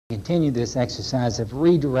Continue this exercise of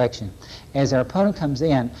redirection. As our opponent comes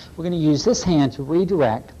in, we're going to use this hand to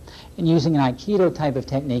redirect, and using an Aikido type of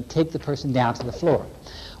technique, take the person down to the floor.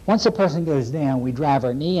 Once the person goes down, we drive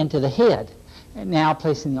our knee into the head, and now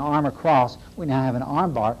placing the arm across, we now have an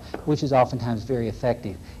arm bar, which is oftentimes very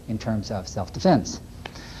effective in terms of self-defense.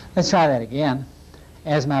 Let's try that again.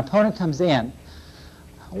 As my opponent comes in,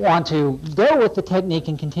 I want to go with the technique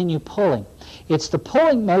and continue pulling. It's the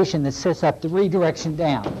pulling motion that sets up the redirection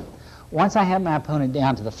down. Once I have my opponent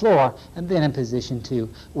down to the floor, I'm then in position to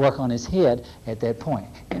work on his head at that point.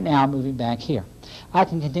 And now I'm moving back here. I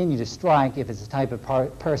can continue to strike if it's the type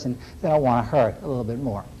of person that I want to hurt a little bit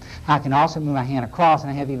more. I can also move my hand across, and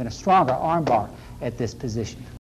I have even a stronger arm bar at this position.